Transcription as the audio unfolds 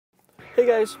Hey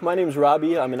guys, my name is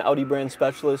Robbie. I'm an Audi brand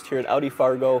specialist here at Audi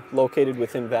Fargo, located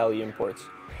within Valley Imports.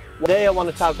 Today I want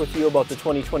to talk with you about the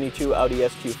 2022 Audi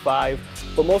SQ5,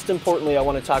 but most importantly I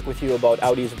want to talk with you about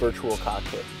Audi's virtual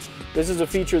cockpit. This is a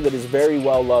feature that is very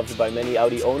well loved by many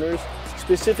Audi owners,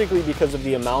 specifically because of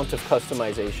the amount of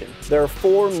customization. There are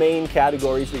four main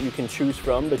categories that you can choose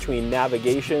from between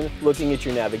navigation, looking at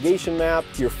your navigation map,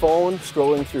 your phone,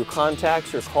 scrolling through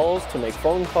contacts or calls to make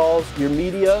phone calls, your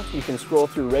media, you can scroll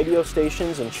through radio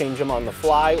stations and change them on the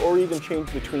fly, or even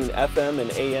change between FM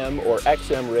and AM or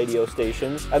XM radio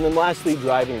stations. And then lastly,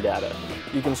 driving data.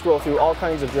 You can scroll through all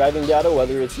kinds of driving data,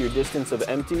 whether it's your distance of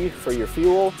empty for your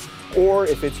fuel, or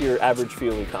if it's your average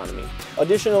fuel economy.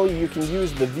 Additionally, you can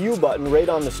use the view button right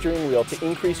on the steering wheel to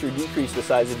increase or decrease the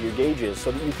size of your gauges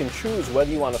so that you can choose whether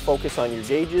you want to focus on your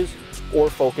gauges or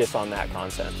focus on that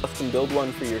content. Custom build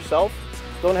one for yourself.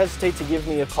 Don't hesitate to give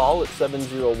me a call at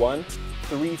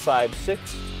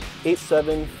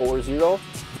 701-356-8740,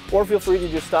 or feel free to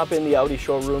just stop in the Audi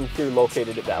showroom here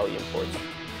located at Valley Imports.